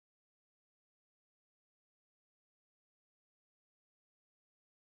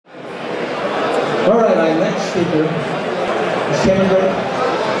speaker is Kevin Burke.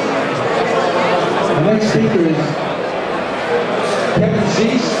 The next speaker is Kevin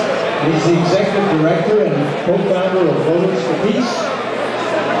Zeese. He's the executive director and co-founder of VotersForPeace.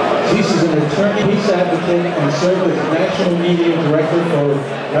 Zeese is an attorney, peace advocate, and served as national media director for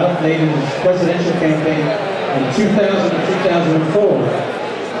Ralph Nader's presidential campaign in 2000 and 2004.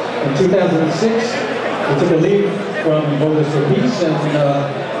 In 2006, he took a leave from VotersForPeace and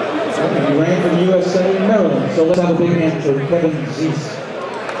he ran for the U.S. Senate in Maryland. So let's have a big hand for Kevin Zeese.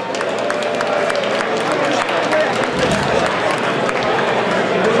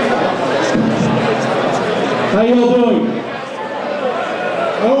 How y'all doing?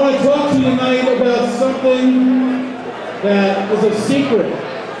 I want to talk to you tonight about something that is a secret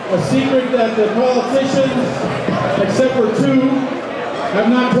that the politicians, except for two, have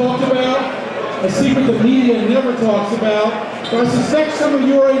not talked about, a secret the media never talks about, but I suspect some of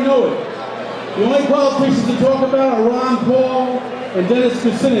you already know it. The only politicians to talk about are Ron Paul and Dennis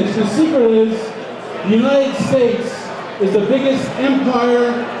Kucinich. The secret is the United States is the biggest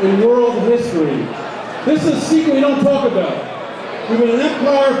empire in world history. This is a secret we don't talk about. We've been an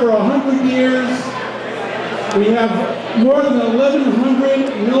empire for 100 years. We have more than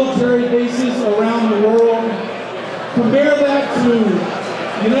 1,100 military bases around the world. Compare that to the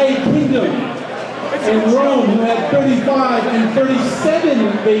United Kingdom and Rome, who had 35 and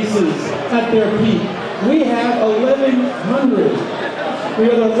 37 bases at their peak. We have 1,100. We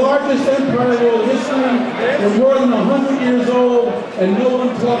are the largest empire in world history. We're more than 100 years old, and no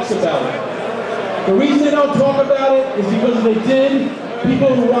one talks about it. The reason they don't talk about it is because if they did, people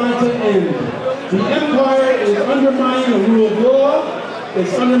would want it to end. The empire is undermining the rule of law,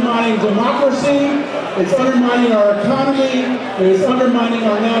 it's undermining democracy, it's undermining our economy, and it's undermining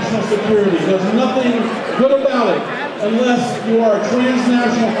our national security. There's nothing good about it unless you are a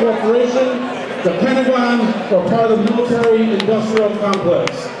transnational corporation, the Pentagon, or part of the military-industrial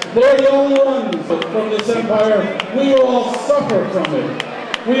complex. They're the only ones from this empire. We all suffer from it.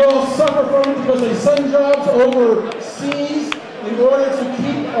 We all suffer from it because they send jobs overseas in order to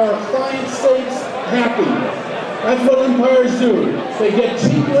keep our client states happy. That's what empires do. They get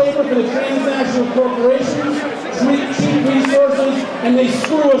cheap labor for the transnational corporations, cheap resources, and they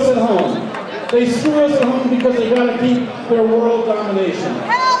screw us at home. They screw us at home because they got to keep their world domination.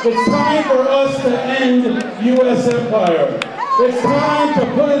 It's time for us to end U.S. empire. It's time to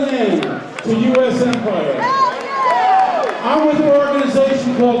put an end to U.S. empire. I'm with an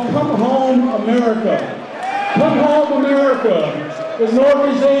organization called Come Home America. Come Home America is an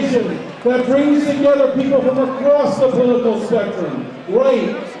organization that brings together people from across the political spectrum.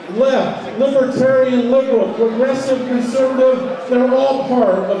 Right, left, libertarian, liberal, progressive, conservative, they're all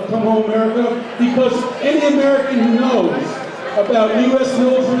part of Come Home America because any American who knows about U.S.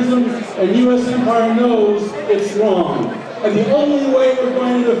 militarism and U.S. empire knows it's wrong. And the only way we're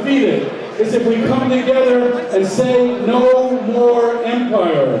going to defeat it is if we come together and say, no more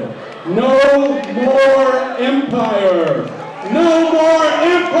empire. No more empire. No more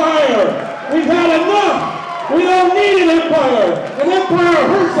empire. We've had enough. We don't need an empire. An empire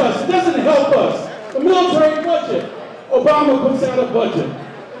hurts us. It doesn't help us. The military budget. Obama puts out a budget.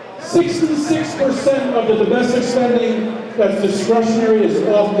 66% of the domestic spending that's discretionary is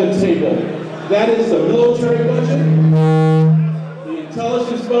off the table. That is the military budget, the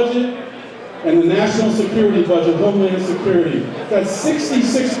intelligence budget, and the national security budget, Homeland Security. That's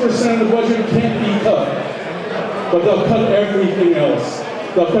 66% of the budget can't be cut. But they'll cut everything else.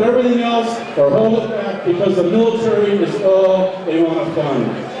 They'll cut everything else or hold it back because the military is all they want to fund.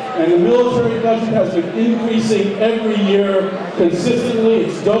 And the military budget has been increasing every year consistently.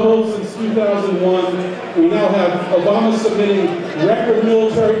 It's doubled since 2001. We now have Obama submitting record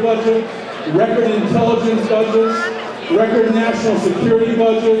military budget, record intelligence budgets, record national security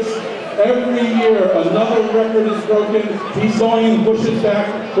budgets. Every year, another record is broken. He's going in Bush's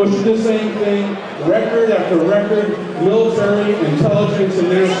back. Bush did the same thing. Record after record, military, intelligence, and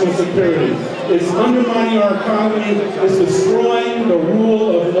national security. It's undermining our economy. It's destroying the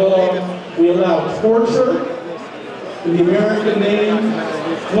rule of law. We allow torture in the American name.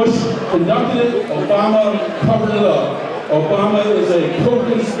 Bush conducted it. Obama covered it up. Obama is a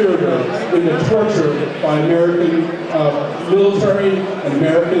co-conspirator in the torture by American military and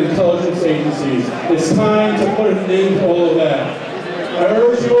American intelligence agencies. It's time to put an end to all of that. I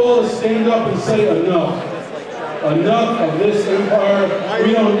urge you all to stand up and say enough. Enough of this empire.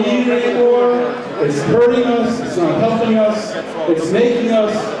 We don't need it anymore. It's hurting us. It's not helping us. It's making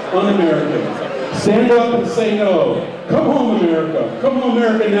us un-American. Stand up and say no. Come home, America. Come home,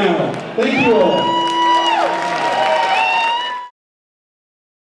 America now. Thank you all.